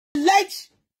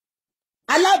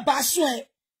alábàásùn ẹ.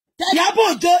 Iyabo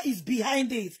Ojo is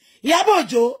behind it. Iyabo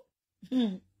Ojo.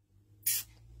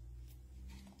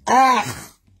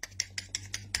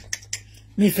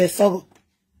 Me first sorrow.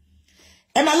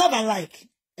 Emma love and like.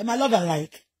 Emma love and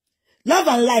like. Love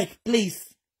and like,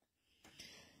 please.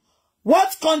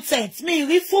 What content? Me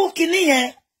rí full kini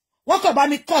yẹn. Wọ́n kàn bá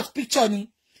mi cut picture ni.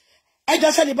 Ẹ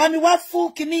jọ̀ọ́ ṣé lè bá mi wá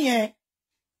full kini yẹn.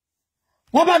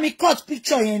 Wọ́n bá mi cut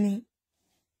picture yẹn ni.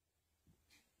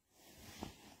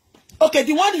 Okay,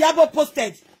 the one Iyabo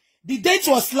posted, the date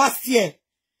was last year.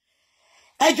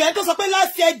 Ẹ jọ̀ọ́ ẹ tó sọ pé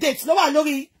last year date ló wà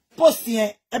lórí post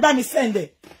yẹn. Ẹ bá mi send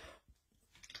it.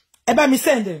 Ẹ bá mi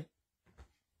send it.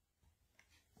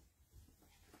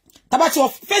 About your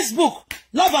Facebook,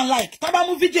 love and like. Taba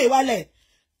mu video ìwálẹ̀.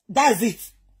 That's it.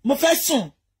 Mo fẹ́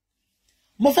sùn,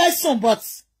 but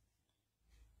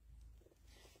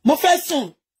mo fẹ́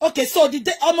sùn. Okay, so the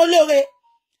day Omolore.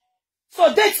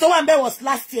 So date the one there was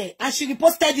last year, and she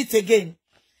reposted it again.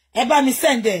 Ẹ bá mi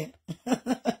send it.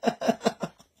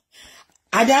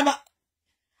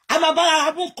 I'm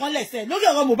about abun kan lese. Lórí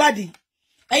ọ̀rọ̀ Mohbad.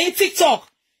 Ẹ̀yin TikTok.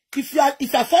 If you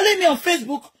are following me on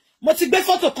Facebook, mo ti gbé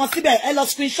photo kan síbẹ̀, ẹ lọ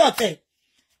screenshot ẹ.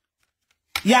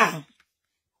 Yeah.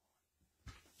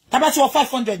 About your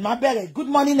 500, my better. Good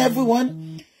morning,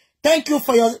 everyone. Thank you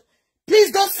for your.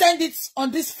 Please don't send it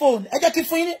on this phone. I just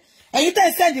keep and you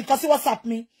can send it because it WhatsApp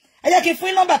me. I just keep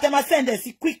number tell me send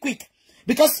it quick.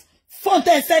 Because phone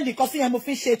ten send it because I'm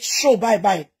official show bye.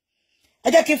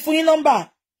 I just keep number.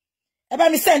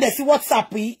 About me send it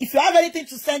WhatsApp me. If you have anything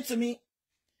to send to me,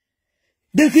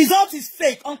 the result is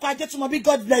fake. Uncle Ajetumobi,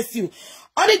 God bless you.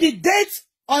 Only the date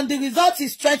on the result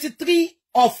is 23rd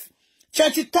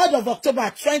of October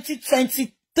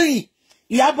 2023.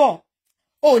 Iyabo.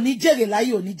 Oh, Nijere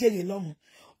láyé, oh, Nijere lọ́run.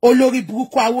 Olórí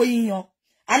burúkú awo yiyan.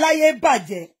 Aláyé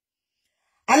bàjẹ́.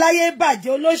 Aláyé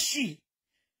bàjẹ́ olóṣì.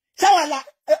 Ṣawala.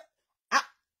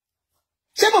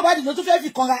 Ṣé Mohbad ló tún fẹ́ fi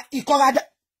ìkọra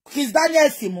Chris Daniel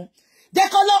Simu.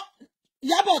 Dekolo.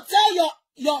 Iyabo, tell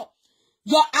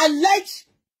your alleged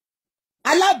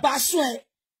alábàásùn ẹ,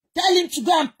 tell him to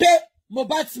go and pay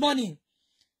Mohbad's money.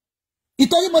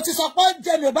 Ìtorí mo ti sọ pé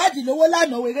jẹ Mohbad lówó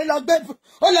lánàá wèrè lọ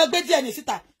gbé DNA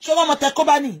síta. Ṣé wọ́n mọ̀ tẹ́ kó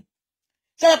bá ní?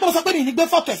 Ṣé wọ́n sọ pé mi ní gbé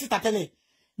photo ẹ̀ síta tẹ́lẹ̀.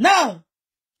 Now,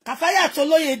 Kafayat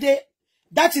Oloyede,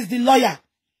 that is the lawyer.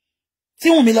 Tí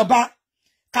Wùnmí lọ bá.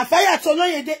 Kafayat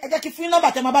Oloyede, ẹ jẹ́ kí fún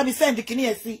number tẹ́ máa bá mi send kíní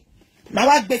ẹ̀ sí. Màá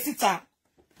wá gbé síta.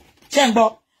 Ṣé ń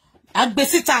gbọ́? A gbé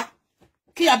síta.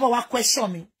 Kí Iyabo wá question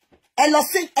mi. Ẹ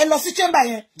lọ sí chamber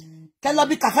yẹn. Kẹ́ lọ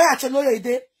bí Kafayat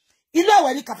Oloyede. Inú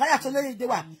ẹ̀wẹ̀ ni Kafayat Oloyede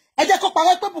wà. Ẹ jẹ́ kó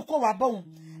parọ́ pé Bukky wà bọ́hùn.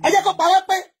 Ẹ jẹ́ kó parọ́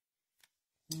pé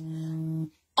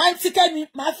Auntie Kemi,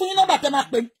 máa fún yín number tẹ́ máa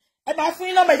pè mí. Ẹ máa fún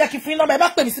yín number, ẹ jẹ́ kí fún yín number. Ẹ bá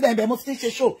pè mí síbẹ̀ ńbẹ̀ mo fi ṣe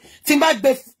show. Tí n bá gbé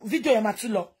video yẹn máa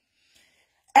tún lọ.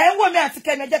 Ẹ ń wò mí Auntie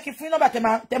Kemi, ẹ jẹ́ kí fún yín number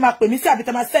tẹ́ máa pè mí sí àbí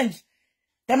tẹ́ máa send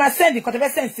nǹkan tẹ́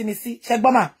fẹ́ send sí mi sí. Ṣé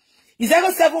gbọ́ mà?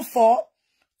 074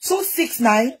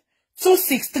 269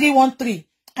 26313.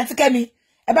 Auntie Kemi,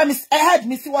 ẹ head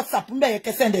mi sí WhatsApp ńbẹ̀ yẹn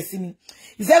kẹ́ send ẹ sí mi.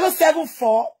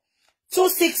 074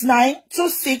 269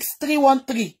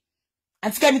 26313.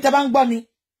 Auntie Kemi, tẹ́ bá ń gbọ́ mi.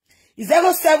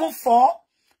 074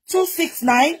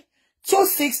 269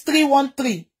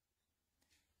 26313.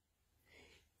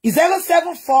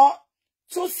 074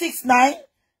 269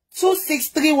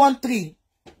 26313.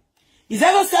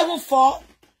 074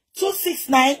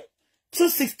 269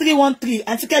 26313.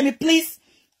 Auntie Kemi, please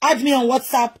add me on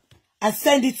WhatsApp and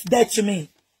send it there to me.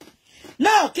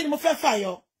 Now, kí ni mo fẹ́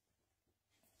fàyọ?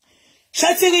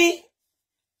 Shetiri,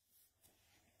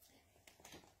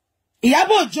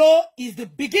 Iyabo Ojo is the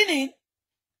beginning.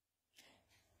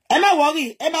 Ẹ má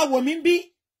worry, ẹ má wò mí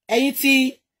bí, ẹ̀yin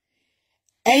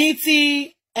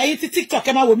tí TikTok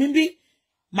ẹ má wò mí bí.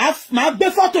 Màá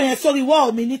gbé photo yẹn sórí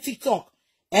wall mi ní TikTok.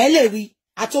 Ẹ lè rí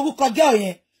àtorúkọ girl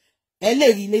yẹn. Ẹ lè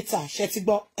rí later, ṣé ti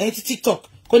gbọ́, ẹ̀yin tí TikTok.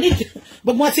 Kò ní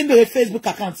gbogbo wọn tí ń bèrè Facebook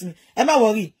account mi. Ẹ má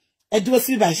worry, ẹ dúró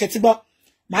sí báyìí, ṣé ti gbọ́.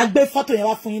 Màá gbé photo yẹn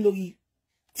wá fún yín lórí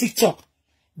TikTok.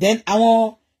 Then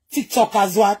àwọn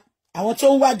TikTokers wá, àwọn tó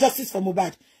ń wá justice for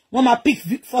Mohbad, wọ́n máa pick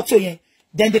photo yẹn.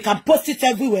 Then they can post it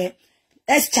everywhere.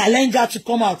 Let's challenge her to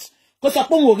come out. Kó sọ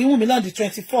pé òun ò rí Wùnmí on the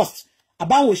 21st.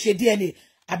 Àbáwọn ò ṣe DNA.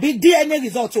 Àbí DNA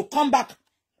result to come back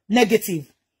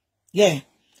negative. Yeah.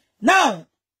 Now,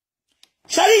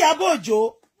 Shari Iyabo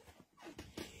Ojo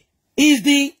is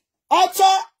the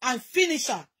author and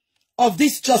finisher of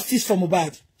this justice for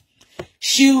Mohbad.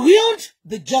 She ruined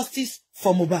the justice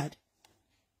for Mohbad.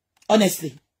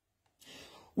 Honestly.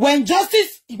 When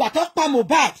justice ìgbà tó pa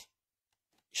Mohbad,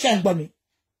 ṣé ń gbọ́ mi.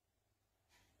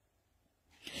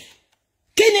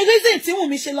 Kí ni reason tí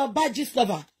Wùnmí ṣe lọ bá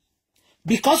Gistlover?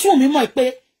 Because Wùnmí mọ̀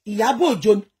pé Iyabo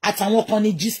Ojo àtàwọn kan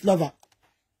ní Gistlover.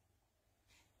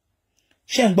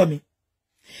 ṣé ń gbọ́ mi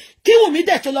kí Wùmí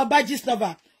dẹ̀ tó lọ bá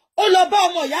Gistlover ó lọ bá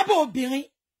ọmọ Ìyábọ̀ obìnrin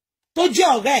tó jẹ́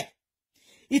ọ̀rẹ́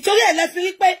ìtorí ẹ̀ lẹ fi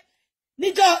rí pé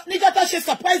níjọ́ tó ṣe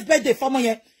surprise birthday fọmọ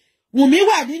yẹn Wùmí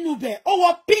wà nínú bẹ̀ ó wọ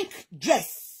pink dress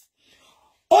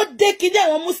ó dé kíní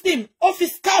àwọn Muslim ó fi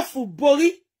scarf borí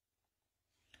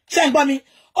ṣé ń gbọ́ mi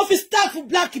ó fi scarf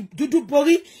black dúdú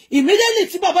borí immediately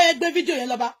tí bàbá yẹn gbé fídíò yẹn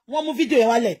lọ bá wọ́n mú fídíò yẹn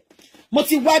wálẹ̀ mo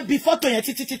ti wá bí fọ́tò yẹn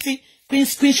títí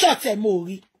screenshot ẹ̀ mo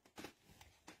rí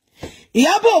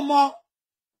Ìyábọ̀ mọ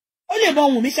ó lè mọ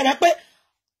Wùmí ṣe pé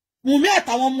Wùmí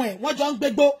àtàwọn ọmọ ẹ̀ wọ́n jọ ń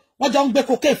gbégbó wọ́n jọ ń gbé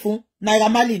cocaine fún Naira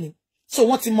Marley ni so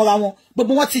wọ́n ti mọ́ra wọn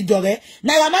gbogbo wọn ti dọ̀rẹ́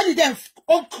Naira Marley dem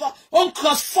on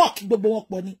cross fuck gbogbo wọn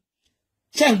pọ̀ ni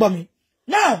ṣé ń gbọ́ mi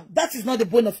now that is not the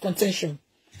bone of contention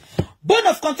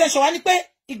wá ní pé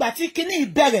ìgbà tí kíní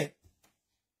ìbẹ̀rẹ̀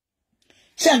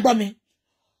ṣé ń gbọ́ mi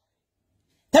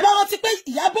tẹ́ bá rántí pé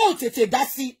Ìyábọ̀ ò tètè dá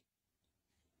sí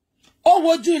ó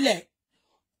wojú ilẹ̀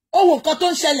ó wo nǹkan tó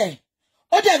ń ṣẹlẹ̀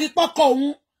ó dẹ̀ rí pọ́kọ òun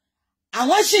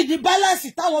àwọn sì ní balance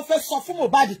táwọn fẹ́ sọ fún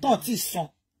Mohbad tán tí sàn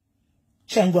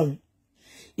ṣé ń gbọ́ mi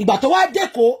ìgbà tó wá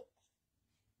dẹ́kọ̀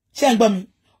ṣé ń gbọ́ mi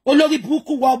olórí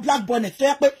burúkú wọ black bonnet tó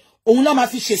yẹ pé òun náà máa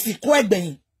fi ṣèṣì kó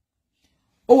ẹgbẹ̀yìn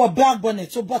ó wọ black bonnet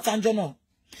tó bọ́ tanjọ́ náà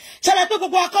ṣẹlẹ̀ pé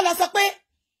gbogbo akọ́lá sọ pé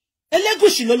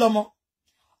Elégùṣì ló lọ́mọ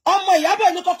ọmọ Ìyábọ̀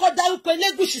ló kọ́kọ́ dárúkọ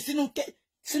Elégùṣì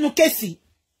sínú kéèsì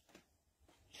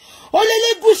ó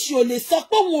lélégùṣì ò lè sọ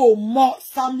pé òun ò mọ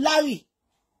Sam Larry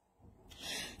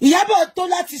Ìyábọ̀ tó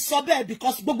láti sọ bẹ́ẹ̀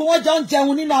because gbogbo wọn jọ ń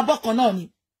jẹun nínú abọ́ kan náà ni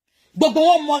gbogbo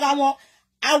wọn mọra wọn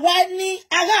àwa ní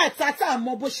ará àtàtà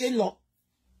àmọ́ bó ṣe ń lọ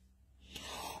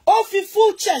ó fi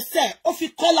full chest ẹ̀ ó fi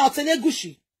call out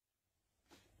Elégùṣì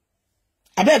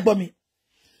abẹ́ gbọ́ mi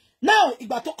now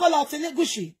ìgbà tó call out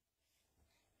Elégùṣì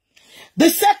the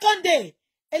second day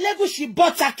Elégùṣì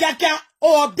bọ́ta kíákíá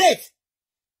ó update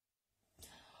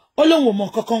ó lóun ò mọ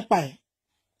kankan pa ẹ̀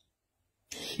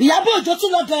Ìyábọ̀ Òjó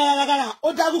tún lọ gàràgàrà ó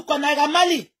dárúkọ Naira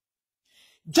Marley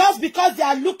just because they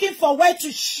are looking for where to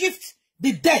shift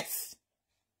the death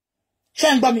ṣé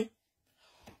ń gbọ́ mi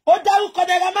ó dárúkọ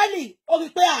Naira Marley ó rí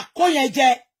pé àkóyẹn jẹ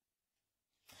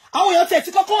àwọn èèyàn tẹ̀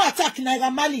tí kọ́kọ́ attack Naira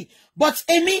Marley but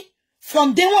èmi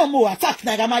from day one mo attack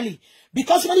Naira Marley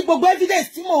because mo ní gbogbo evidence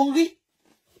tí mò ń rí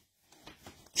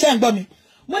ṣé ń gbọ́ mi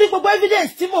mo ní gbogbo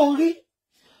evidence tí mò ń rí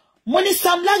mo ní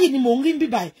Sam Larry ni mò ń rí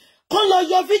bíbáyìí kàn lọ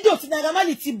yọ fídíò tí Naira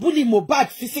Marley ti bully Mohbad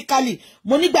physically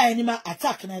mo nígbà yẹn ni máa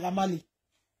attack Naira Marley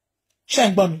ṣé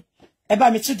ń gbọ́ mi ẹ bá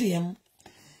mi tún dìyẹn mú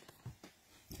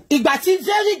ìgbà tí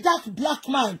very dark black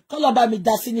man kàn lọ bá mi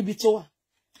dá sí níbi tó wà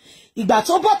ìgbà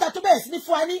tó bọ́ta tó bẹ̀rẹ̀ sí ní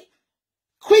fún wa ní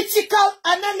critical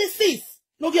analysis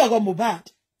lórí ọ̀rọ̀ Mohbad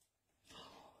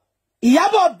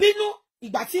Ìyábọ̀ bínú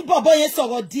ìgbà tí bọ̀bọ̀ yẹn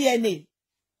sọ̀rọ̀ DNA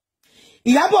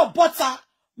Ìyábọ̀ bọ́ta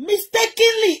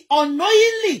mistakenly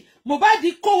unknowingly Mohbad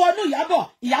kó wọnú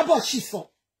Ìyábọ̀ sì sọ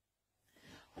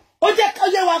ó jẹ́ kó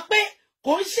yé wa pé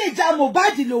kò ń ṣèjà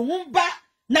Mohbad lòun ń bá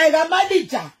Naira Marley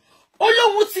jà ó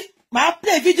lóun ti máa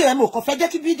play video yẹn mo kàn fẹ́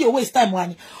jẹ́ kí video waste time wa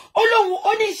ni ó lóun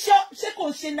ó ní ṣé kò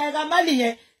ń ṣe Naira Marley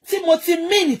yẹn tí mo ti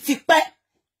mean ti pẹ́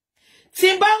tí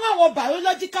n bá rán àwọn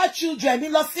biological children mi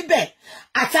lọ síbẹ̀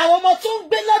àtàwọn ọmọ tó ń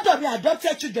gbé lọ́dọ̀ mi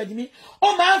adopted children mi ó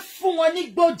máa ń fún wọn ní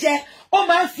gbó jẹ ó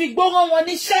máa ń fi gbó rán wọn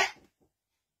níṣẹ́.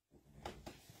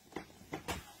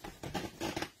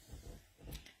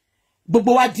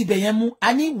 Gbogbo wa dibẹ̀ yẹn mú a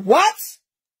ní what?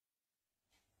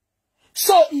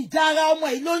 So ìdára ọmọ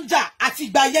yìí ló ń jà àti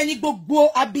ìgbà yẹn ni gbogbo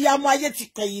abiyamọ ayé ti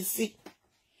kẹ̀yìn sí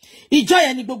ìjọ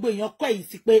yẹn ni gbogbo èèyàn kẹ̀yìn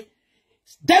sí pé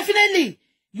definitely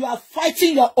you are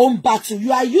fighting your own battle.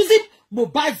 You are using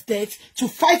Mohbad's death to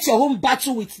fight your own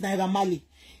battle with Naira Marley.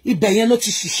 Ibẹ̀ yẹn ló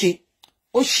ti ṣiṣẹ́.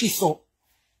 Ó ṣì sọ.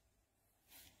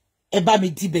 Ẹ bá mi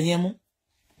di ibẹ̀ yẹn mú.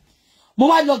 Mo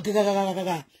wá lọ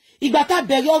gàgàgàgàgà. Ìgbà tá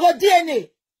bẹ̀rẹ̀ ọ̀rọ̀ DNA.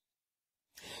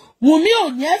 Wùmí ò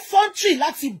ní effrontery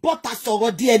láti bọ́ta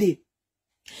sọ̀rọ̀ DNA.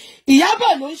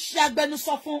 Ìyábọ̀ ló ń ṣe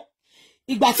agbẹnusọ fún.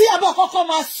 Ìgbà tí Ìyábọ̀ kọ́kọ́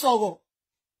máa sọ̀rọ̀.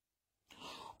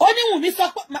 Ó ní Wùmí sọ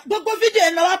pé gbogbo fídíò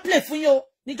ẹ̀ máa wá play fún yín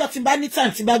o. Níjọ́ tí bá ní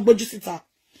time tí bá gbójú síta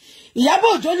Ìyábọ̀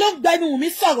Òjó ló ń gbẹnu Wùmí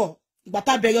sọ̀rọ̀ ìgbà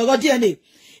tá bẹ̀rẹ̀ ọ̀rọ̀ DNA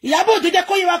Ìyábọ̀ Òjó jẹ́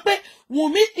kó yé wa pé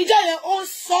Wùmí ìjọ yẹn ó ń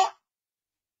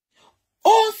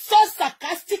sọ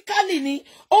sarcastically ni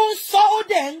ó ń sọ ó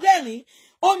dẹ̀ ń rẹ́rìn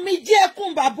omi jẹ́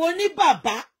ẹkún bàbá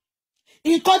oníbàbá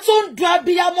nǹkan tó ń dùn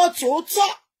abiyamọ tòótọ́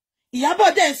Ìyábọ̀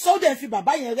dẹ̀ ń sọ ó dẹ̀ ń fi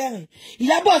bàbá yẹn rẹ́rìn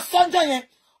Ìyábọ̀ sọ́njọ́ yẹn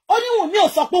ó ní Wùmí ò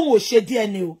sọ pé òun ò ṣe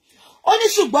DNA o ó ní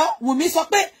ṣùgbọ́n Wùmí sọ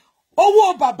pé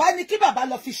owó bàbá ni kí bàbá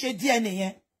lọ fi ṣe DNA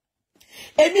yẹn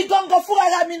èmi gangan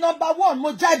fúnra mi number 1 mo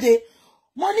jáde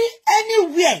mo ní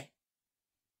anywhere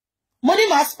mo ní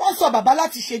máa sponsor bàbá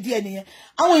láti ṣe DNA yẹn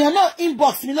àwọn èèyàn náà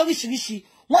inbox mi lóríṣiríṣi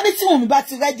wọ́n ní tí Wùmí bá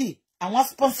ti ready àwọn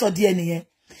sponsor DNA yẹn.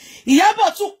 Ìyábọ̀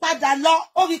tún padà lọ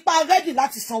ó rí pa ready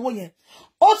láti sanwó yẹn.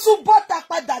 Ó tún bọ́ta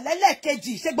padà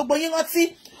lẹ́lẹ́kejì ṣé gbogbo yín rántí.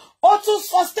 Ó tún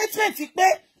sọ statement pé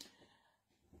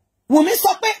Wùmí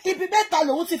sọ pé ibi mẹ́ta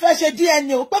lòun ti fẹ́ ṣe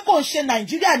DNA o pé kò ń ṣe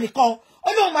Nàìjíríà nìkan. Ó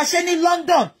lóun máa ṣe ní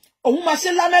London, òun máa ṣe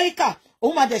l'Amẹ́ríkà,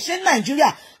 òun máa dẹ̀ ṣe ní Nàìjíríà.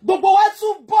 Gbogbo wa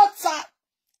tún bọ́ta.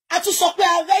 A tún sọ pé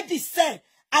a ready sell,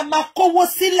 a máa kówó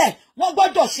sílẹ̀, wọ́n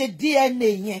gbọ́dọ̀ ṣe DNA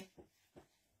yẹn.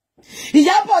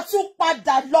 Ìyábọ̀ tún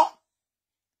padà lọ.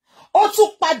 Ó tún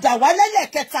padà wá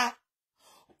lẹ́lẹ́kẹta.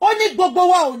 Ó ní gbogbo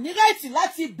wa ò ní right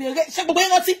láti béèrè ṣé gbogbo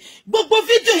yín rántí gbogbo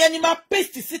fídíò yẹn ni máa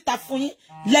paste síta fún yín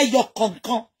lẹ́yọ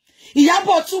kọ̀ọ̀kan.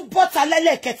 Ìyábọ̀ tún bọ́ta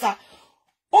lẹ́lẹ́kẹta.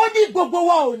 Ó ní gbogbo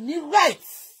wa ò ní right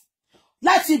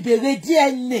láti béèrè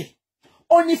DNA.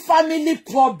 Ó ní family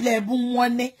problem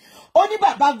wọn ni. Ó ní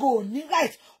bàbá go ò ní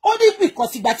right. Ó ní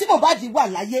because ìgbà tí Mohbad wà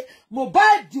láyé,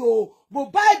 Mohbad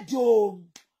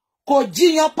kò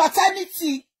jiyàn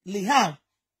paternity Liam.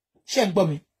 Ṣé ń gbọ́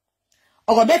mi?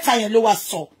 Ọ̀rọ̀ mẹ́ta yẹn ló wá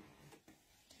sọ.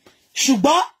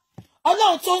 Ṣùgbọ́n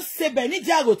Ọlọ́run tó ń ṣe bẹ̀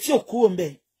nídìí àrò tí ò kúrò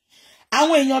ńbẹ̀.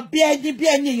 Àwọn èèyàn bí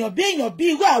ẹni èèyàn bí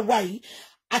irú àwa yìí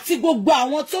àti gbogbo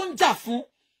àwọn tó ń jà fún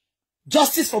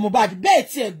justice for Mohbad bẹ́ẹ̀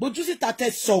tí ẹ gbójú síta tẹ́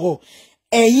sọ̀rọ̀.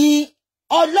 Ẹ̀yin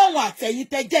Ọlọ́run àtẹ̀yin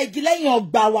tẹ́ jẹ́ igi lẹ́yìn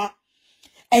ọgbà wa.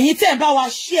 Ẹ̀yin tẹ́ ń bá wa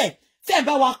share, tẹ́ ń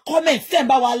bá wa comment, tẹ́ ń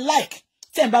bá wa like,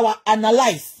 tẹ́ ń bá wa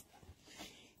analyze.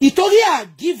 Ìtorí à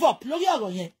give up lórí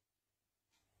ọ̀rọ̀ yẹn.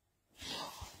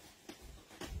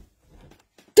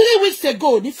 3 weeks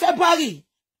ago ní February,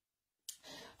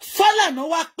 Fálànà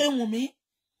wá pè Wùmí.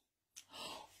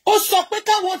 Ó sọ pé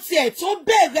káwọn tiẹ̀ tó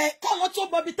bẹ̀rẹ̀, káwọn tó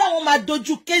mọbi táwọn máa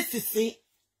dojú kéèsì sí.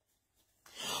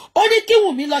 Ó ní kí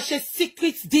Wùmí lọ ṣe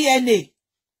secret DNA.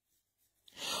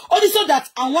 Ó ní so that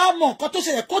àwọn àmọ̀ nǹkan tó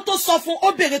ṣẹlẹ̀ kó tó sọ fún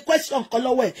ó béèrè question kan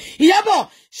lọ́wọ́ ẹ̀. Ìyábọ̀,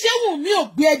 ṣé Wùmí ò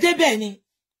gbé ẹ débẹ̀ ni?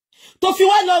 Tó fi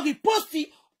wá lọ repost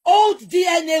old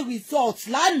DNA results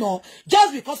lánàá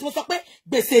just because mo sọ pé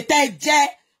gbèsè tẹ́ jẹ́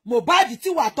Mohbad tí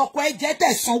wà tọkọ ẹ jẹ́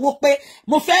tẹ́ sanwó pé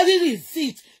mo fẹ́ rí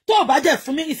receipt. Tó bá jẹ́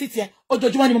fún mi receipt yẹn,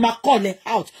 ojoojúmọ́ ni mo máa call it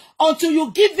out until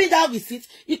you give me that receipt.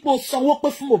 Ipò sanwó pé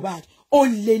fún Mohbad.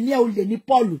 Olè ní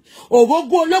Paul.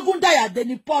 Òrógún ológun dàyàdé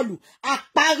ní Paul.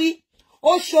 Àparí.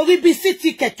 Ó ṣorí bí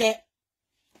city kẹ̀kẹ́.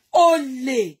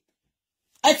 Olè.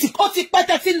 Ó ti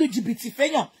pẹ́tẹ́ tí lu jìbìtì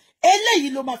fẹ́yàn. Eléyìí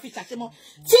ló máa fi ṣàṣemọ́.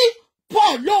 Tí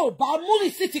Paul ló bá mú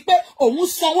receipt pé òun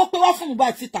sanwó pé wá fún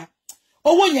Mohbad síta.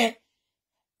 Owó yẹn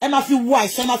ẹ máa fi wo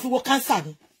àìsàn, ẹ máa fi wo cancer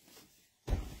ni.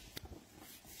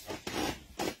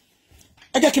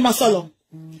 Ẹ jẹ́ kí n máa sọ lọ.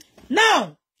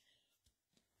 Now,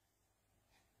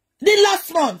 the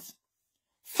last month,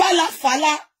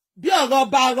 Fálàfàlà bí ọ̀rọ̀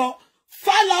bá rọ,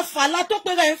 Fálàfàlà tó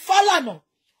pé rẹ̀ Fálànà,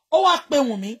 ó wá pè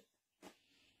Wùmí.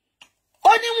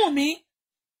 Ó ní Wùmí,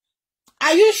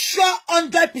 are you sure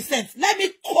 100%? Let me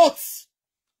quote.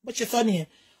 Bó ṣe sọ nìyẹn.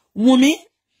 Wùmí,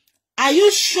 are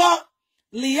you sure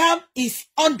Liam is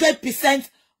 100%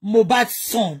 Mohbad's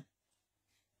son?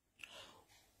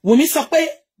 Wùmí sọ pé,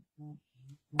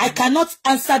 I cannot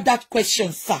answer that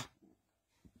question, sir.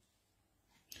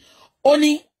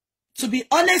 Only, to be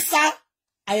honest, sir,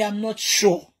 I am not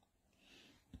sure.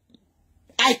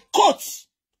 I quote,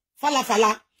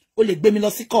 Fálàfàlà, ó lè gbé mi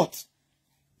lọ sí court.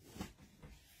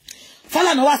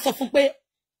 Fálànà wá sọ fún pé,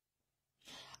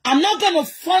 I'm not going to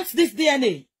front this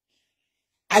DNA.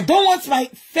 I don't want my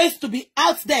face to be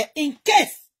out there in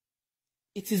case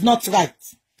it is not right.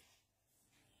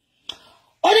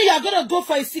 Only you are going to go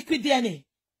for a secret DNA.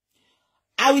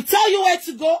 I will tell you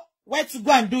where to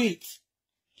go and do it.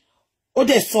 Ó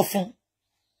dẹ̀ sọ fún.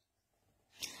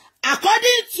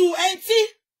 According to ẹntí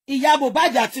ìyá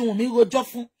Mohbad àti Wùmí rojọ́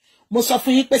fún, mo sọ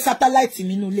fún yín pé satellite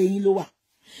mi nínú ilé yín ló wà.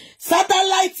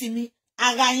 Satellite mi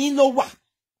ara yín ló wà.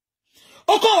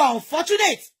 Ó kàn wá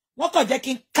unfortunate, wọ́n kàn jẹ́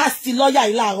kí n cast lawyer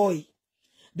yìí láàárọ̀ yìí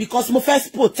because mo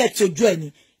first protect ojú ẹ̀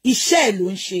ni. Iṣẹ́ ẹ̀ ló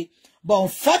ń ṣe. But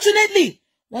unfortunately,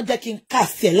 wọ́n jẹ́ kí n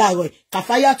cast ẹ̀ láàárọ̀ yìí.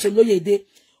 Kàfáyàtò Lóyèdé.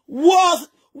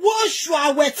 Wọ́n ṣù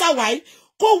àwẹ̀ táwa yìí.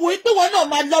 Kó wo pé wọn náà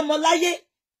máa lọ́mọ láyé.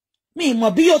 Mi mọ̀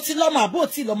bí ó ti lọ́mọ àbó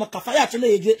ti lọ́mọ Kàfáyàtò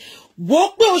Lóyèdé. Wo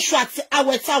pé oṣù àti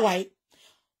àwẹ̀ táwa yìí.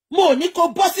 Mo ní kó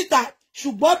bọ́ síta.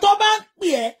 Ṣùgbọ́n tó bá ń pè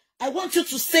ẹ́, I want you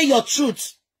to say your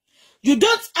truth. You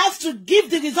don't have to give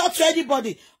the result to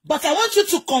anybody, but I want you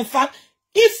to confirm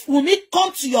if Wùmí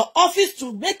come to your office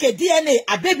to make a DNA,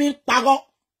 àbẹ́mi ń parọ́.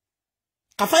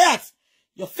 Kafayat,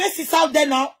 your face is out there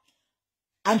now,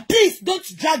 and please don't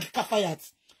drag Kafayat.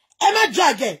 Ẹ má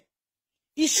drag ẹ.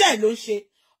 Iṣẹ́ ẹ̀ ló ń ṣe.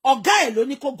 Ọ̀gá ẹ̀ ló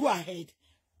ní kó go ahead.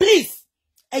 Please,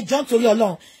 ẹ jọ̀ọ́ nítorí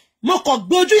Ọlọ́run. Mo kàn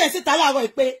gbé ojú yẹn síta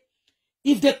láàárọ̀ pé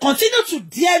if they continue to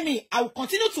dare me, I will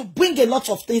continue to bring a lot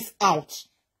of things out.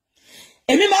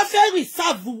 èmi máa fẹ́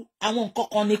reserve àwọn nǹkan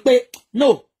kan ni pé no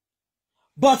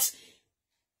but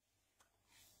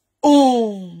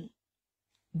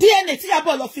DNA tí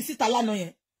Ìyábọ̀ lọ fi síta lánàá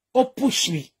yẹn ó push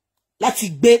me láti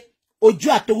gbé ojú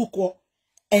àtorúkọ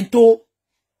ẹn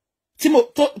tí mo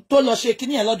tó lọ ṣe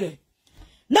kíní yẹn lọ́dọ̀ ẹ̀.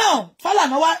 Now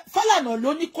Fálànà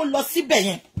ló ní kó lọ síbẹ̀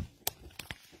yẹn.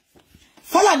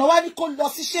 Fálànà wá ní kó lọ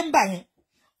sí chamber yẹn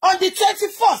on the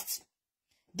 21st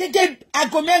dédé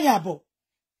aago 4:00.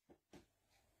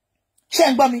 Ṣé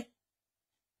ń gbọ́ mi?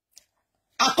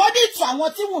 According to àwọn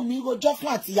tí Wùnmí rojọ́ fún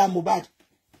àti ìyá Mohbad.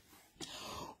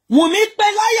 Wùnmí pé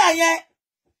láyà yẹn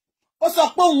ó sọ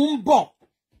pé òun ń bọ̀.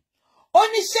 Ó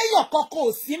ní ṣé yàn kankan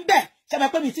ò sí ńbẹ̀. Ṣé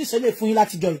mọ̀ pé mi ti sọ lè fún yín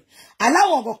láti jọ yìí.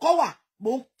 Aláwọn ọ̀rọ̀ kan wà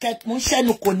mo ń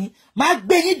ṣẹ́nu kò ní. Máa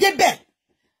gbé yín débẹ̀.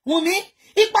 Wùnmí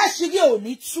ipa ṣírí ò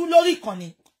ní tú lórí ìkànnì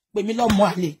pè mí lọ́mọ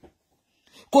àlè.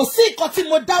 Kò sí nǹkan tí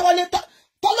mo dáwọ́lé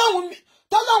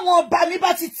tọ́lọ́run ọba mi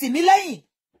bá ti tì mí lẹ́yìn.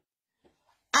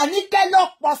 Àníkẹ́ lọ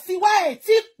pọ̀ sí wá ẹ̀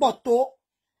tí pọ̀ tó.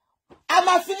 A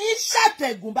máa fi yín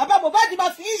ṣàtẹ̀gùn. Bàbá Mohbad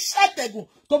máa fi yín ṣàtẹ̀gùn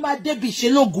tó máa débi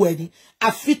ìṣelógo ẹ̀ ní.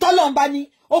 Àfi tọ́lọ́run bá ní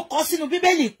ó kọ sínú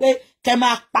Bíbélì pé kẹ́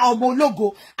máa pa ọmọ ológo.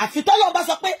 Àfi tọ́lọ́run bá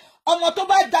sọ pé ọmọ tó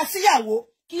bá da síyàwó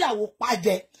kíyàwó pa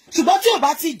jẹ. Ṣùgbọ́n tí ò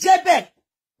bá ti jẹ́ bẹ́ẹ̀,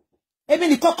 èmi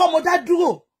nìkan kọ́ mo dá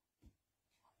dúró.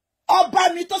 Ọba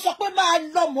mi tó sọ pé máa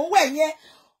lọ mò ń wẹ̀ yẹn,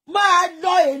 máa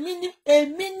lọ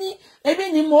èmi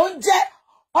ni mò ń jẹ́.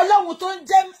 Ọlọ́run tó ń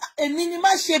jẹ́ èmi ni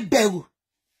má ṣe bẹ̀rù.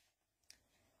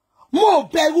 Mo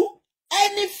bẹ̀rù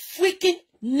any freaking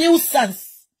nuisance.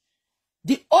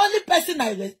 The only person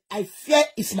I fear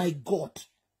is my God.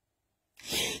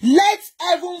 Let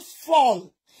heaven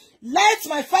fall. Let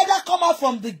my father come out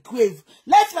from the grave.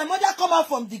 Let my mother come out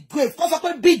from the grave. Kó sọ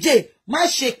pé BJ má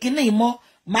ṣe kíní mọ́.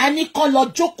 Má ní kán lọ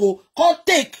jókòó, kán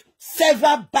take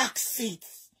several back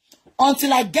seats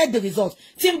until I get the result.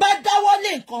 Tí n bá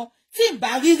dáwọ́lé nǹkan, tí n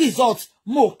bá rí result,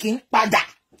 mo kì í padà.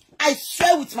 I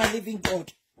swear with my living God.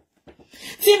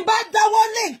 Tí n bá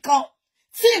dáwọ́lé nǹkan,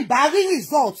 tí n bá rí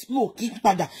result, mo kì í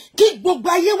padà. Kí gbogbo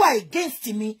ayé wà against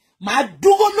mi, màá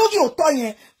dúró lórí òótọ́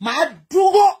yẹn, màá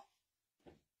dúró.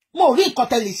 Mo rí nǹkan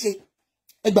tẹ́ lè ṣe.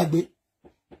 Ẹ gbàgbé.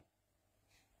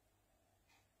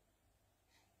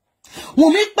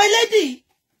 Wùnmí pé lady,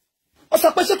 ó sọ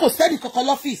pé ṣé kò sẹ́ni kankan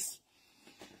lọ́fíìsì.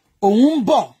 Òun ń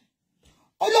bọ̀.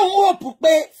 Ó lóun hope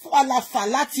pé fàlàfà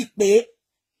láti pé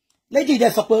lady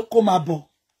dẹ̀ sọ pé kó máa bọ̀.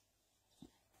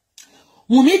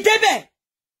 Wùnmí débẹ̀.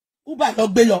 Uber lọ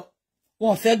gbé lọ.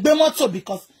 Wọ́n fẹ́ gbé mọ́tò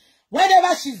because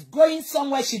whenever she's going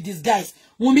somewhere she disguise.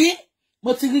 Wùnmí,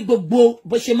 mo ti rí gbogbo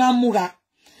bó ṣe máa ń múra.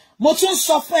 Mo tún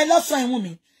sọ fún ẹ lọ́sàn-án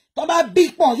Wùnmí. Tó bá bí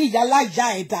pọ̀n rí ìyá láyà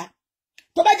ẹ̀dá.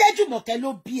 Tó bá jẹ́ Jùmọ̀kẹ́ ló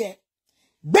bí ẹ.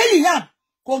 Gbé Liam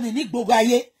kò rìn ní gbogbo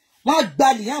ayé. Wọ́n á gba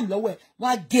Liam lọ́wọ́ ẹ̀. Wọ́n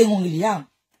á gérun Liam.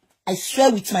 I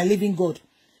swear with my living God.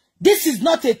 This is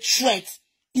not a threat.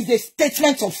 It's a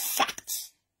statement of fact.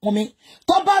 Wùnmí,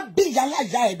 tó bá bí ìyá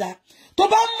láyà ẹ̀dá. Tó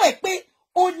bá mọ̀ pé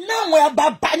o náwọn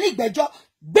bàbá ní ìgbẹ́jọ́.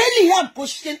 Gbé Liam kò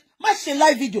ṣe má ṣe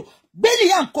live video. Gbé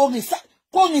Liam kò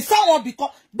rìn sáwọn bìkan.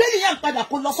 Gbé Liam padà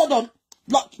kó lọ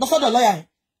sọ́dọ̀ lọ́yà yẹn.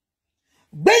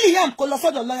 Gbé Liam kó lọ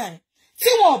sọ́dọ̀ lọ́yà yẹn. Tí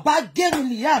wọ́n bá gérun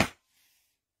Liam,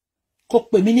 kò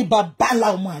pè mí ní bàbá ńlá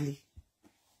ọmọ àlè.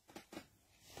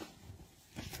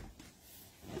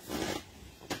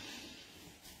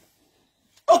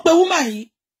 Ó pe woman yìí,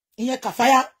 ìyẹn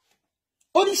Kàfáyá.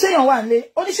 Ó ní ṣéyàn wà nílé,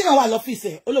 ó ní ṣéyàn wà lọ́fíìsì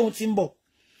ẹ̀, ó lóun ti ń bọ̀.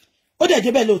 Ó dẹ̀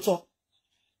débẹ̀ lóòótọ́.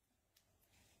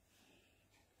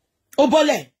 Ó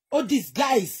bọ́lẹ̀, ó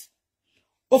disguise.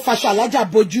 Ó faṣọ alájà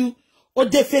bojú, ó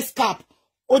dé face cap,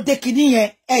 ó dé kíní yẹn,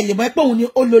 ẹ lè mọ̀ pé òun ni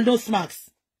ó lo nose mask.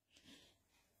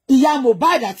 Ìyá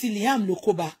Mohbad àti Liam ló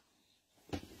kó bá.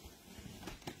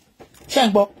 Ṣé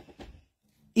ń gbọ́?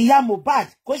 Ìyá Mohbad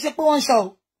kò ṣe pé wọ́n ń sọ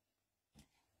o.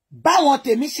 Báwọn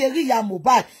tèmi ṣe rí ìyá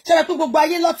Mohbad, ṣé pé gbogbo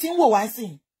ayé ló ti ń wò wá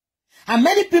ńsìn. And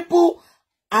many people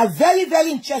are very,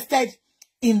 very interested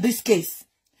in this case.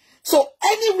 So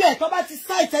anywhere, tó bá ti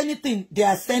cite anything, they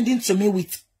are sending to me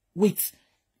with,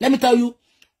 let me tell you,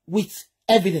 with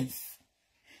evidence.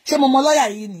 Ṣé mo mọ lawyer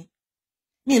yìí ni?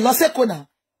 Mi lọ seko na.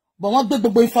 But wọ́n gbé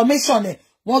gbogbo information ẹ̀,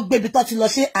 wọ́n gbé bí tó ti lọ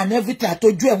ṣe and everything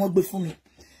àtọ́jú ẹ̀ wọ́n gbé fún mi.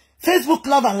 Facebook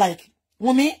love and like.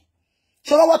 Wùnmí,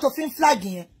 ṣé lọ́wọ́ tó fi ń flag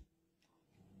yẹn?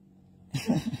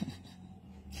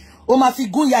 Ó máa fi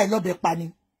gún ya ẹ̀ lọ́bẹ̀ pa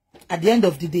ni. At the end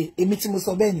of the day, èmi tí mo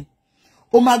sọ bẹ́ẹ̀ ni.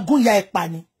 Ó máa gún ya ẹ̀ pa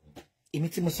ni. Èmi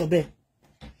tí mo sọ bẹ́ẹ̀.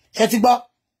 Ṣé ti gbọ́?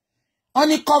 Wọ́n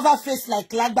ní cover face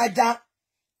like lágbájá.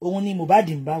 Òun ni Mohbad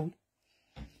ń bá wí.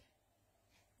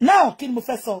 Now, kí ni mo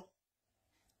fẹ́ sọ?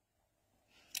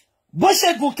 Bó ṣe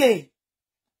gùnkè.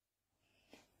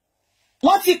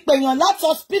 Wọ́n ti pèèyàn láti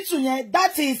hospital yẹn,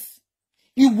 that is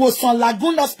Ìwòsàn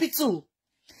Lagoon Hospital.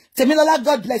 Temilola,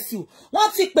 God bless you. Wọ́n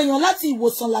ti pèyàn láti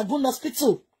ìwòsàn Lagoon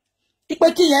Hospital. Ipe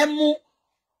kí yẹn mú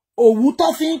òwú tó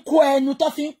fi ń kó ẹnu tó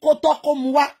fi ń kó tọ́kọ́ mu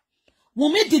wá.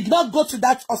 Wunmi did not go to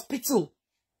that hospital.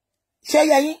 Ṣé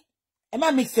yé yín? Ẹ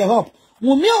má mix it up.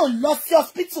 Wunmi ò lọ sí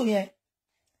hospital yẹn.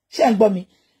 Ṣé ń gbọ́ mi?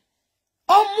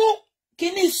 Ó mú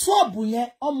kíní swab yẹn,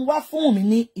 ó mú wá fún Wunmi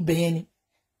ní ibẹ̀ yẹn ni.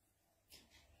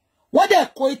 Wọ́n dẹ̀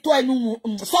kó itọ́ ẹnu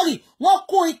wọ́n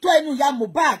kó itọ́ ẹnu ya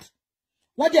Mohbad.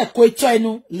 Wọ́n dẹ̀ kó itọ́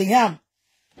ẹnu Liam.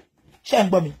 Ṣé ń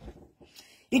gbọ́ mi?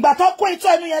 Ìgbà tó kó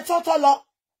itọ́ ẹnu yẹn tó lọ.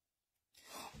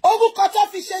 Orúkọ tó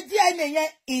fi ṣe DNA yẹn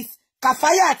is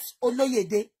Kafayat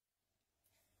Oloyede.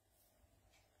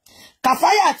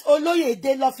 Kafayat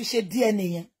Oloyede ló fi ṣe DNA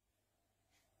yẹn.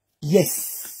 Yes.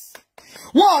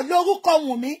 Wọ́n lo orúkọ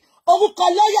Wunmi, orúkọ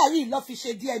lọ́yà yìí ló fi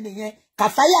ṣe DNA yẹn.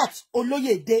 Kafayat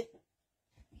Oloyede.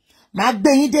 Màá gbé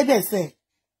yín débẹ̀ fẹ́.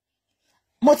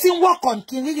 Mo ti ń work on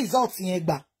kí n rí result yẹn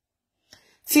gbà.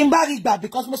 Tí n bá rí gbà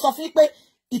because mo sọ fún yín pé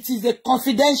it is a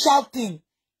confidential thing.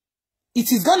 It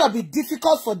is gonna be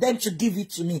difficult for them to give it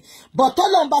to me. But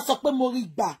Ọlọ́run bá sọ pé mo rí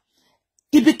gbà.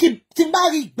 Ibikíbi tí n bá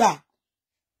rí gbà.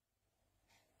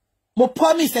 Mo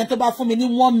promise ẹni tó bá fún mi ní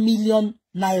 1 million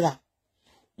naira.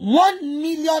 1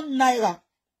 million naira.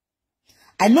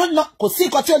 I know not kò sí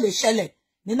nǹkan tí ó lè ṣẹlẹ̀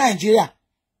ní Nàìjíríà.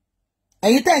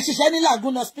 Ẹ̀yin tẹ́ ń ṣiṣẹ́ ní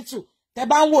Lagoon Hospital, tẹ́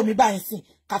bá ń wò mí báyìí sìn.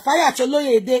 Kafayat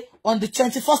Oloyede on the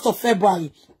 21st of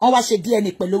February. Wọ́n wá ṣe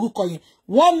DNA pẹ̀lú orúkọ yẹn.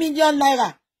 1 million naira.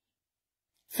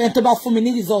 Fẹ́ni tó bá fún mi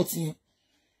ní result yẹn.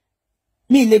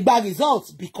 Mi lè gba result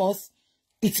because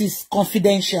it is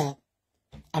confidential.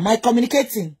 Am I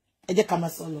communicating? Ẹ jẹ́ ká máa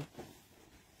sọ lọ.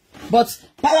 But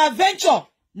paraventure,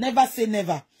 never say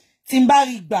never. Tí n bá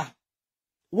rí gbà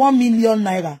 1 million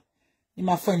naira ni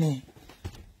máa fún ẹni.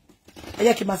 Ẹ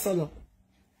jẹ́ kí máa sọ lọ.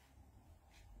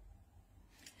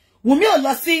 Wunmi ò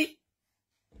lọ sí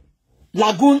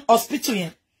Lagoon Hospital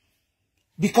yẹn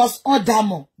because on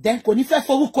damo then kò ní fẹ́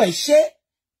forúkọ ẹ̀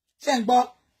ṣé ń gbọ́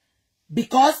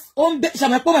because ó ń bẹ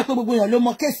ṣàmẹ́pọ̀ mọ̀ pé gbogbo èèyàn ló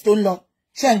mọ case tó ń lọ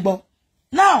ṣé ń gbọ́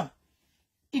now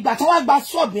ìgbà tó wá gba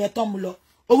swab yẹn tán mu lọ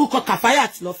orúkọ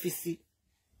Kafayat lọ fi sí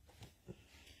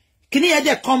kíní yẹn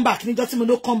dẹ̀ come back níjọ́ tí mo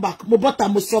ló come back mo bọ́ta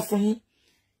mo sọ fún yín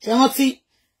ṣe rántí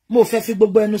mo fẹ́ fi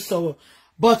gbogbo ẹnu sọ̀rọ̀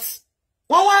but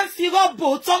wọ́n wá ń fi rọ́bò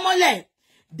tọ́mọ́lẹ̀.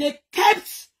 They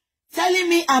kept telling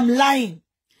me I'm lying.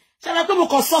 Ṣé pé mo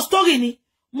kàn sọ story ni,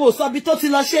 mo sọ bí tó ti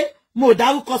lọ ṣe, mo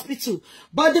dárúkọ hospital.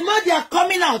 But the more they are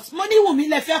coming out, mo ní Wunmi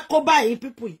lè fẹ́ kó báyìí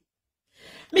people.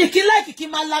 Mi kì í like kí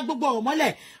máa la gbogbo ọ̀rọ̀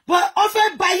mọ́lẹ̀, but ó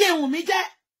fẹ́ báyé Wunmi jẹ́.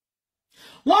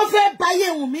 Wọ́n fẹ́ báyé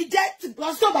Wunmi jẹ́,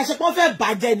 wọ́n sọ bá ṣe pé wọ́n fẹ́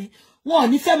bàjẹ́ ni. Wọ́n ò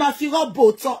ní fẹ́ máa fi rọ́bò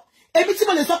tọ́. Èmi tí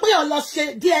mo lè sọ pé yàn lọ ṣe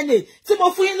DNA, tí mo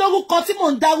fún yín lórúkọ, tí mo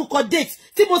ń dárúkọ date,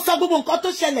 tí mo sọ gbogbo nǹkan tó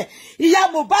ṣẹlẹ̀. Ìyá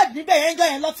Mohbad níbẹ̀ yẹn jọ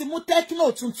yẹn lọ ti mú Tecno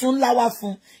tuntun ńlá wá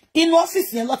fún. Inú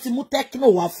ọ́fíìsì yẹn lọ ti mú Tecno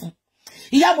wá fún.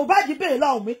 Ìyá Mohbad béèrè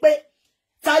lọ́wọ́ mi pé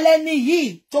ta lẹni yìí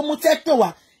tó mú Tecno wá.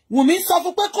 Wunmi sọ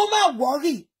fún pé kó má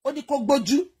worry, ó ní kó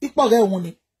gbójú ipò rẹ̀ òun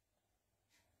ni.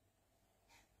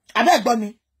 Àbẹ́ gbọ́ mi.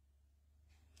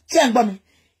 Ṣé ń gbọ́ mi?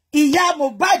 Ìyá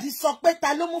Mohbad sọ pé ta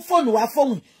ló mú fóònù wá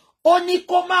fóun. Ó ní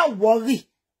kó má worry.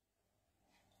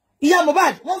 Ìyá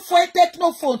Mohbad, wọ́n fún ẹ Tecno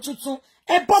phone tuntun.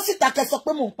 Ẹ bọ́ síta kẹ́ sọ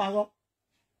pé mò ń parọ́.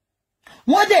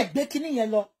 Wọ́n dẹ̀ gbé kíní yẹn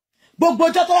lọ. Gbogbo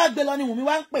ọjọ́ tó wá gbé lọ ni Wunmi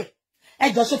wá ń pè.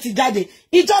 Ẹjọ́ ṣó ti jáde.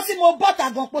 Ìjọ́ tí mo bọ́ta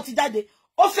gan pé ó ti jáde.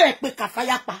 Ó fẹ́ pé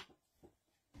Kafaya pa.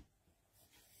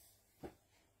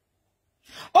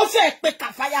 Ó fẹ́ pé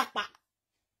Kafaya pa.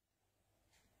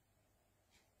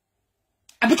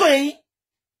 Àbí kò yé yín?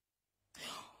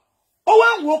 Ó wá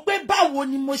ń wò pé báwo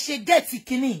ni mo ṣe gẹ́ẹ̀tì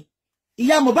kíní.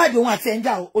 Ìyá Mohbad òun àti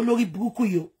ẹ̀ńjà olórí burúkú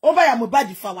yìí. Ó bá ìyá Mohbad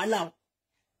fa wàhálà o.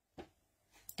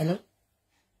 Hello?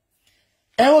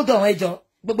 Hold on, ẹ jọ̀ọ́.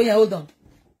 Gbogbo yẹn hold on.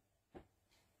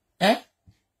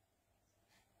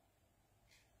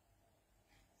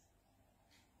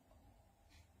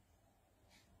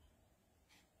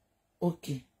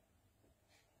 Okay.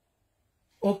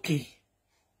 Okay.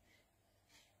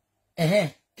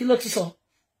 Kí ló tún sọ?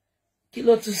 Kí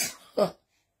ló tún sọ?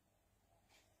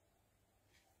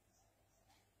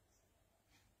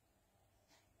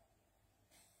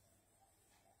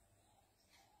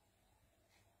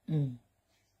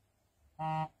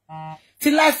 Ti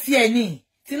last year ni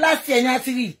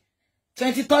àti rí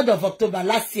 23rd of October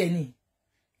last year ni.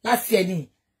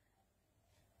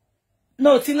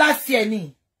 No, ti last year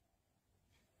ni.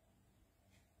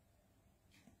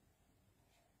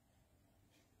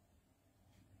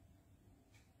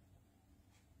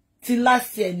 Ti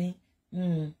last year ni.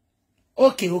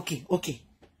 Okay.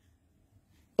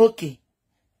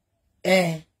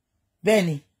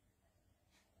 Bẹ́ẹ̀ni.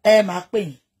 Máa pè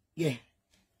yín. Yeah.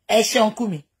 Ẹ ṣé uncle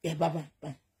mi. Yeah,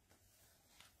 bye.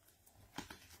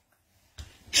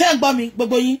 Ṣé ń gbọ́ mi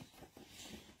gbogbo yín?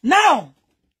 Now,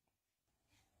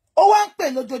 ó wá ń pè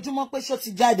lójoojúmọ́ pé ṣó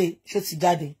ti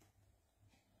jáde.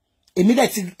 Èmi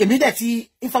dẹ̀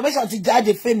ti information ti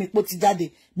jáde fẹ́mi pé ó ti jáde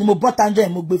ni mo bọ́ tanjọ́ ẹ̀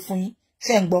mo gbé fún yín.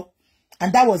 Ṣé ń gbọ́?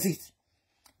 And that was it.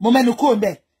 Mo mẹ́nu kúrò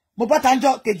ńbẹ̀. Mo bọ́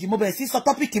tanjọ́ kejì mo bẹ̀rẹ̀ sí sọ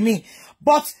topic mi.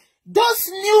 But those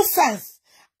nuisance,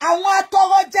 àwọn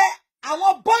atọrọjẹ,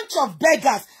 àwọn bunch of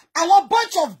beggars, àwọn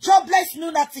bunch of jobless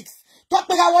lunatics, tó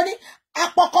pera wọn ní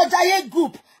Apọkọjáyé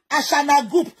group, Ashana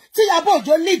group, tí Ìyábọ̀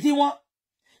Òjó lead wọn.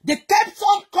 They kept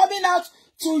on coming out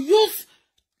to use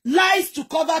lies to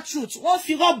cover truth. Wọ́n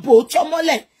fi rọ́bò tó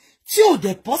mọ́lẹ̀ tí ò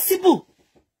dẹ̀ possible.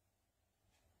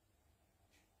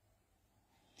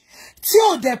 Tí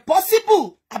ò dẹ̀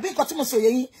possible. Àbí nǹkan tí mo sọ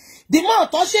yẹn. The more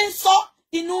tó ṣe ń sọ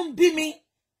inú ń bí mi.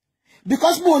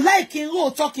 Because mo like in ro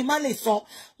talk má lè sọ.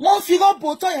 Wọ́n fi rọ́bò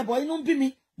tó yẹn bọ̀ inú ń bí mi.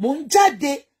 Mo ń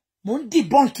jáde, mo ń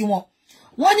debunk wọn.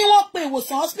 Wọ́n ní wọ́n pe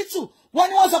ìwòsàn hospital. Wọ́n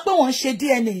ní wọ́n sọ pé wọ́n ń ṣe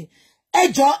DNA. Ẹ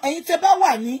jọ̀ọ́ ẹ̀yin tẹ́ bá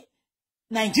wà ní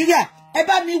Nigeria, ẹ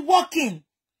bá mi walking.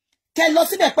 Tẹ́ lọ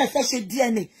síbẹ̀ pé fẹ́ ṣe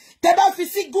DNA. Tẹ́ bá fi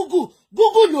sí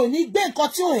Google ò ní gbé nǹkan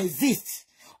tí ó exist.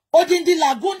 Odindi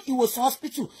Lagoon ìwòsàn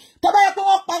hospital. Tẹ́ bá yẹ pé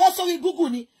wọ́n parọ́ sórí Google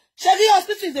ni. Sherry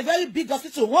hospital is a very big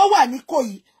hospital. Wọ́n wà ní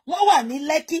Koyi, wọ́n wà ní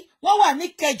Lekki, wọ́n wà ní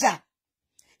Keja.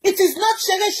 It is not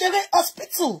Sherry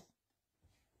hospital.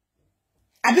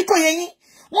 Àbí kò yé yín?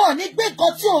 Wọ́n ní gbé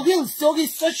nǹkan tí ó real sórí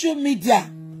social media.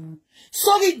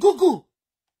 Sórí Google.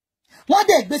 Wọ́n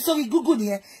dẹ̀ gbé sórí Google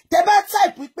nìyẹn. Tẹ́ bá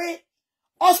type wípé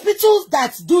hospitals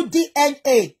that do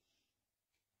DNA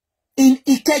in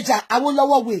Ikeja,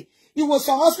 Awolowo Way.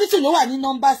 Ìwòsàn hospital ló wà ní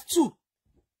numbers 2.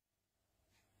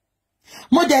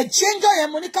 Mo dẹ̀ change yẹn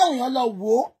mo ní káwọn èèyàn lọ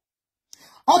wò.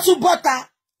 Wọ́n tún bọ́ta.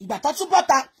 Ìgbà tó tún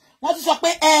bọ́ta. Wọ́n tún sọ pé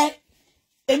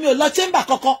èmi ò lọ chamber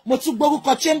kankan. Mo tún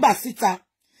gbórúkọ chamber síta.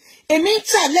 Èmi ń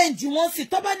challenge wọn sí.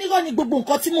 Tó bá nírọ́ ni gbogbo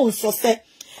nǹkan tí mò ń sọ sẹ́.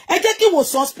 Ẹ jẹ́ kí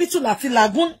ìwòsàn hospital àti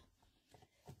Lagoon.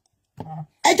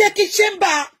 Ẹ jẹ́ kí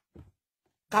chamber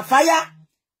Kafaya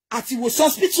àti ìwòsàn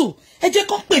hospital. Ẹ jẹ́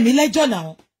kó pè mí lẹ́jọ́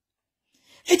náà.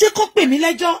 Ẹ jẹ́ kó pè mí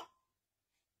lẹ́jọ́.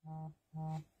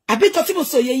 Àbí nǹkan tí mo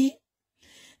sọ yé yín.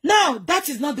 Now, that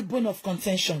is not the bone of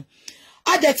contention.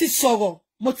 A dẹ̀ ti sọ̀rọ̀,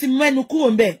 mo ti mẹ́nu kúrò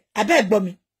ńbẹ̀, abẹ́ ẹ gbọ́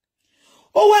mi.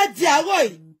 Ó wá di àárọ̀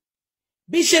yìí,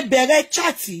 bí ṣe bẹ̀rẹ̀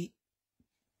chat.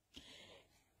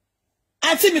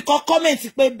 Àǹtí mi kan comment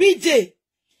pé BJ,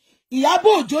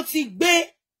 Ìyábọ̀ Òjó ti gbé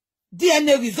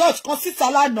DNA result kan síta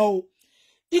lánàá o.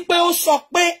 Ipe ó sọ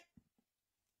pé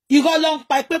irọ́ ló ń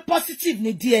pa pé positive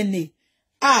ní DNA.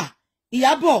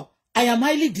 Ìyábọ̀, I am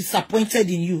highly disappointed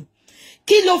in you.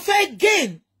 Kí ló fẹ́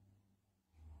gain?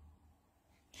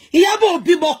 Ìyábọ̀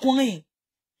bímọ ọkùnrin.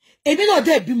 Èmi náà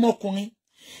dẹ̀ bímọ ọkùnrin.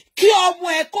 Kí ọmọ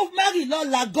ẹ kó marry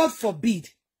lọ́la, God forbid.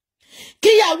 Kí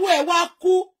ìyàwó ẹ wá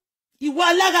kú. Ìwà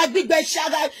alára gbígbẹ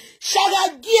ṣara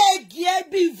gíẹ̀gíẹ̀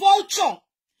bí vulture.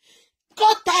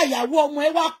 Kọ́ta ìyàwó ọmọ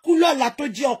ẹ wá kú lọ́la tó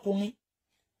jẹ́ ọkùnrin.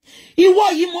 Ìwọ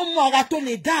yìí mo mọ ara tó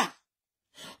lè dá.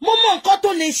 Mo mọ nǹkan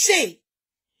tó lè ṣe.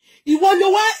 Ìwọ ló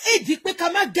wá èdí pé ká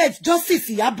má get justice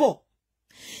Ìyábọ̀.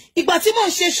 Ìgbà tí mo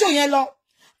ń ṣe show yẹn lọ,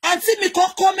 àǹtí mi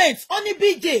kan comment, ó ní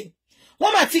BJ,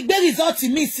 wọ́n mà ti gbé result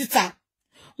mi síta.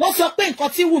 Wọ́n sọ pé nǹkan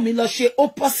tí Wùmí lọ ṣe ó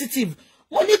positive.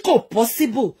 Mo ní kò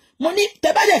possible. Mo ní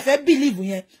tẹ́ bá dẹ̀ fẹ́ believe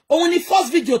yẹn. Òun ni first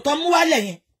video tó mú wálẹ̀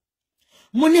yẹn.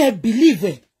 Mo ní ẹ believe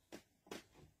ẹ̀.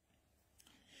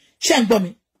 Ṣé ń gbọ́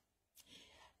mi?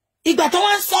 Ìgbà tó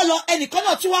wá ń sọ lọ, ẹnìkan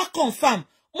náà tún wá confirm.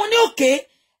 Mo ní okay,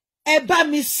 ẹ bá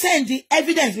mi send the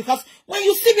evidence, because when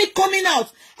you see me coming out,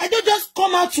 I don't just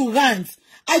come out to rant.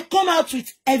 I come out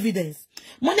with evidence.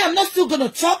 Mo ní I'm not still gonna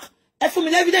talk. Ẹ fún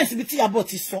mi evidence ibi tí Ìyábọ̀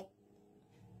ti sọ.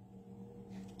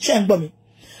 Ṣé ń gbọ́ mi?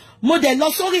 Mo dẹ̀ lọ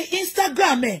sórí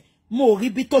Instagram ẹ̀, mo rí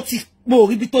bí tó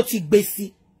ti gbé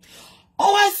sí.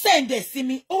 Ó wá send ẹ̀ sí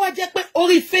mi, ó wá jẹ́ pé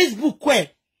orí Facebook ẹ̀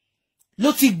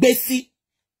ló ti gbé sí.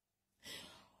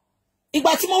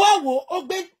 Ìgbà tí mo wá wò, ó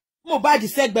gbé Mohbad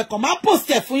sẹ́gbẹ̀ kan, máa post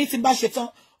ẹ̀ fún yín tí n bá ṣe tán.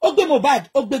 Ó gbé Mohbad,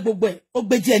 ó gbé gbogbo ẹ̀, ó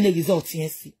gbé DNA result yẹn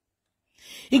sí.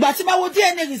 Ìgbà tí máa wo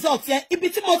DNA result yẹn, ibi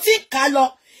tí mo ti kà lọ,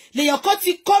 lèèyàn kan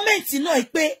ti comment náà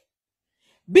pé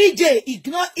BJ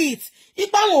ignore it.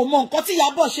 Ipa wọn ò mọ nǹkan tí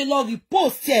Ìyábọ̀ ṣe lọ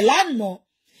repost ẹ̀ lánàá.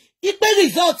 Ipe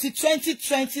result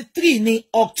 2023 ní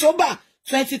October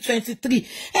 2023.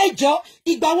 Ẹ jọ̀ọ́,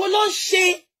 ìgbà wo ló ń ṣe?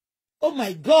 Oh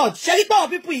my God. Ṣé rí pé àwọn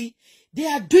people yìí, they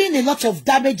are doing a lot of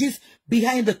damages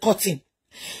behind the curtain.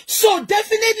 So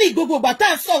definitely gbogbo ìgbà tá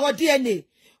à ń sọ̀rọ̀ DNA.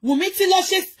 Wùmí ti lọ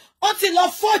ṣe, ó ti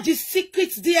lọ forge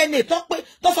secret DNA tó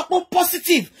sọ pé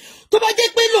positive. Tó bá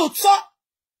jẹ́ pé lóòótọ́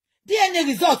DNA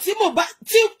result tí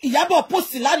Ìyábọ̀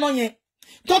post lánàá yẹn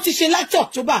tó ti ṣe láti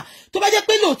October tó bá jẹ́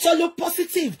pé lóòótọ́ ló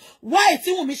positive why tí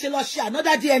Wùnmí ṣe lọ ṣe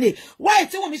another DNA why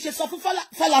tí Wùnmí ṣe sọ fún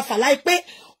Falafala pé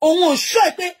òun ò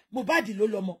sure pé Mohbad ló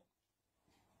lọ́mọ.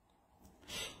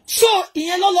 So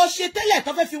ìyẹn ló lọ ṣe tẹ́lẹ̀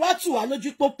tó fẹ́ fi wá tù wá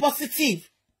lójú pé positive.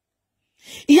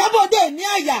 Ìyábọ̀ dé ní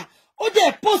àyà ó dé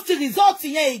post result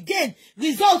yẹn again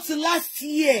result last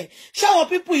year. Ṣáwọn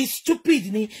people is stupid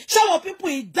ni ṣáwọn people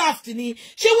is daft ni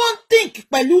ṣé wọ́n think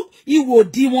pẹ̀lú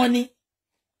ìwòdì wọn ni.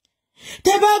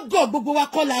 Tẹ́ bá gọ̀ gbogbo wa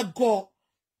kọ́ la gọ̀.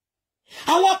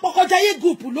 Àwọn apọkọjáyé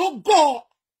group ló gọ̀.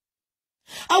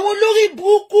 Àwọn olórí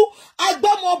burúkú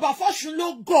agbọ́mọ ọba fọ́ṣun ló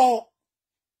gọ̀.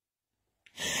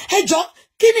 Ẹjọ́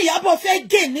kí ni Ìyábọ̀ fẹ́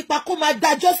gain nípa kó máa gba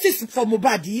justice for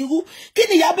Mohbad irú? Kí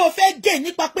ni Ìyábọ̀ fẹ́ gain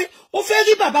nípa pé ó fẹ́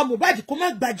rí bàbá Mohbad kó má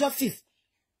gba justice?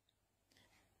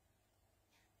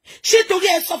 Ṣé torí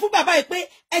ẹ sọ fún bàbá yìí pé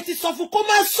ẹ ti sọ fún kó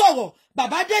má sọ̀rọ̀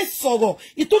bàbá dẹ̀ sọ̀rọ̀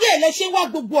ìtorí ẹ̀ lẹ ṣe wá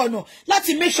gbogbo ọ̀nà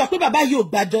láti make sure pé bàbá yóò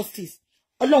gba justice?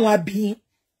 Ọlọ́run á bí yín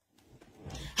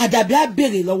àdàbí á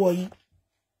béèrè lọ́wọ́ yín.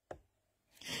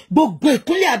 Gbogbo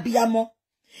ìkúnlẹ̀ abiyamọ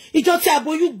ìjọ tí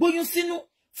aboyún gbóyún sínú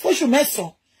fóṣù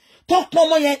 9 tó pọn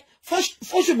ọmọ yẹn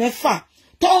fóṣù 6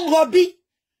 tó ń rọbí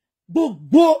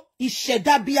gbogbo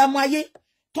ìṣẹ̀dá abiyamọ ayé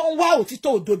tó ń wá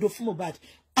òtítọ́ òdodo fún Mohbad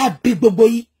àbí gbogbo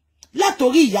yìí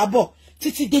látorí Ìyábọ̀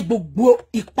títí dé gbogbo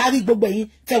ìparí gbogbo yín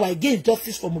tẹwà against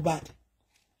justice for Mohbad.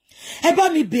 Ẹ bá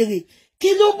mi béèrè kí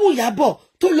ló mú Ìyábọ̀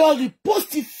tó lọ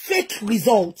repost fake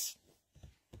results?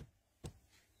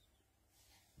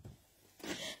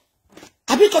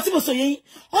 Àbí kan tí mo sọ yẹn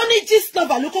only this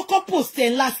lover ló kọ́kọ́ post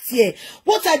ẹ̀ last year.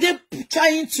 What are they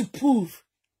trying to prove?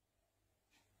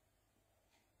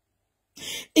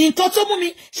 Nǹkan tó mú mi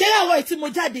ṣe láwọn èyí tí mo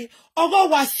jáde ọ̀rọ̀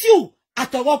Wàsíù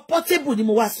àtọ̀rọ̀ Portable ni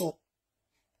mo wá sọ.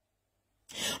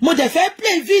 Mo dẹ̀ fẹ́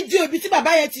play video ibi tí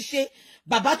bàbá yẹn ti ṣe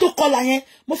bàbá tó kọlà yẹn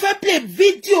mo fẹ́ play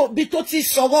video bí tó ti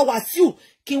sọ̀rọ̀ Wàsíù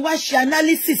kí n wá ṣe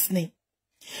analysis ni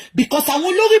because àwọn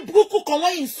olórí burúkú kan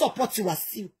wọ́n yìí ń support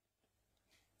Wàsíù.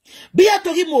 Bí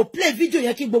àtòrí mo play video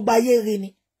yẹn kí gbogbo ayé rí ni.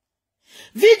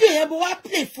 Video yẹn mo wá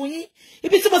play fún yín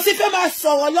ibi tí mo sì fẹ́ máa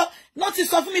sọ̀rọ̀ lọ náà ti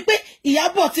sọ fún mi pé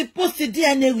Ìyábọ̀ ti post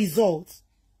DNA results.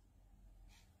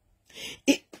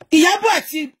 Ìyábọ̀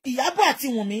àti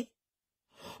Wùnmí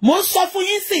mo ń sọ fún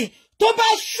yín sìn tó bá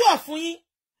sure fún yín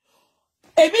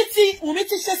Wùnmí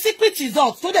ti ṣe secret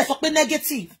results tó dẹ̀ sọ pé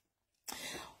negative.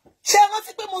 Ṣé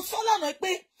rántí pé mo sọ lánàá pé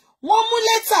wọ́n mú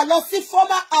lẹ́tà lọ sí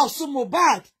former house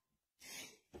Mohbad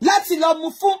láti lọ mú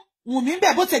fún Wùnmí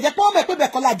bẹ́ẹ̀ bó tẹ̀ jẹ́ pé wọ́n mọ̀ pé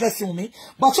bẹ́ẹ̀ kọ́ la àdírẹ́sì Wùnmí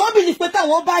but wọ́n believe pé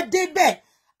táwọn bá dé bẹ́ẹ̀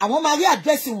àwọn máa rí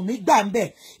àdírẹ́sì Wùnmí gbà ń bẹ̀.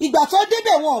 Ìgbà tó dé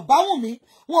bẹ́ẹ̀ wọn ò bá Wùnmí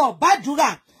wọn ò bá àdúrà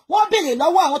wọ́n béèrè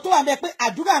lọ́wọ́ àwọn tó wà ńbẹ̀ pé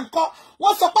àdúrà ńkọ́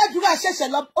wọ́n sọ pé àdúrà ṣẹ̀ṣẹ̀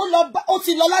lọ ó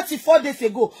ti lọ láti 4 days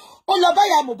ago ó lọ bá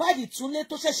ya Mohbad túnlé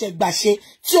tó ṣẹ̀ṣẹ̀ gbà ṣe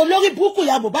tí olórí burúkú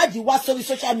ya Mohbad wá sórí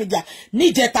social media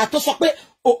níjẹta tó sọ pé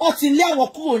ó ti lé àwọn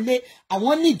kúrò lé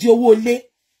àwọn nídìí owó lé.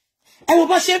 Ẹ wo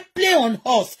bó ṣe play on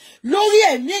horse lórí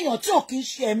ẹ̀mí èèyàn tí ò kì í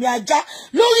ṣe ẹ̀mí ajá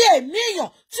lórí ẹ̀mí èèyàn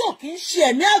tí ò kì í ṣe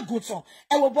ẹ̀mí àgùntàn.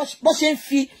 Ẹ wo bó ṣe ń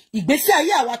fi ìgbésí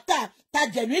ayé àwa tá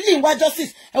genuinely wá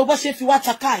justice ẹ wo bó ṣe ń fi wá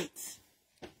ta kite.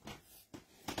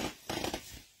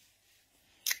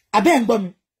 Abẹ́ ń gbọ́ mi.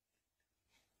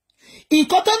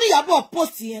 Nǹkan tó ní Ìyábọ̀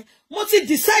post yẹn mo ti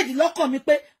decide lọ́kàn mi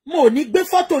pé mo ò ní gbé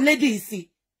fọ́tò lady yìí sí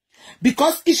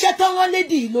because iṣẹ́ tó rán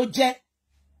lady yìí ló jẹ́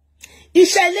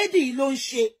iṣẹ́ lady yìí ló ń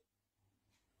ṣe.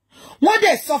 Wọ́n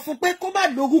dẹ̀ sọ fún pé kó má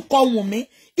lórúkọ Wùnmí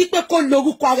ipe kó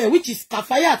lórúkọ rẹ̀ which is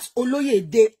Kafayat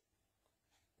Olóyèdé.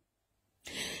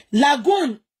 Lagoon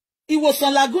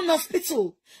ìwòsàn Lagoon hospital.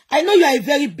 I know you are a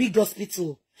very big hospital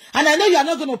and I know you are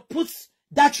not going to put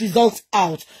that result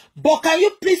out but can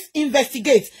you please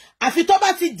investigate àfi tó bá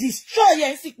ti destroy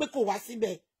yẹn sí pé kò wá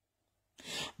síbẹ̀.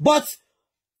 But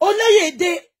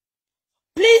Olóyèdé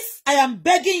please I am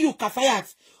begging you Kafayat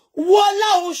wọlá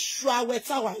oṣù àwẹ̀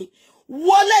táwa yìí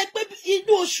wọlé pé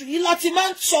inú oṣù yìí láti máa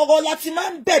ń sọ̀rọ̀ láti máa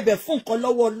ń bẹ̀bẹ̀ fún nǹkan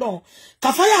lọ́wọ́ Ọlọ́run.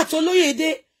 Kafayat Olóyèdé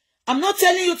I'm not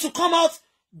telling you to come out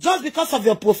just because of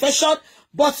your profession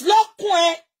but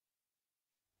lọ́kùn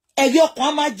ẹ̀rí ọkàn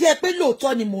á máa jẹ́ pé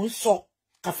lóòótọ́ ni mò ń sọ.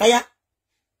 Kafaya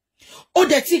ó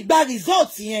dẹ̀ ti gba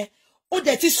result yẹn ó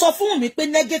dẹ̀ ti sọ fún Wùnmí pé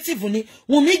negative ni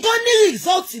Wùnmí gan ní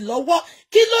result lọ́wọ́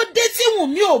kí ló dé tí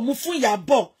Wùnmí ò mú fún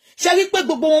Ìyábọ̀ ṣe rí pé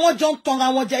gbogbo wọn jọ ń tanra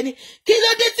wọn jẹ ni kí ló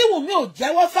dé tí Wùnmí ò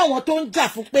jẹ́wọ́ fáwọn tó ń jà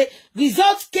fún pé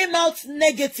result came out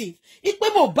negative ipe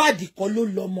Mohbad kọ́ ló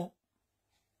lọ́mọ.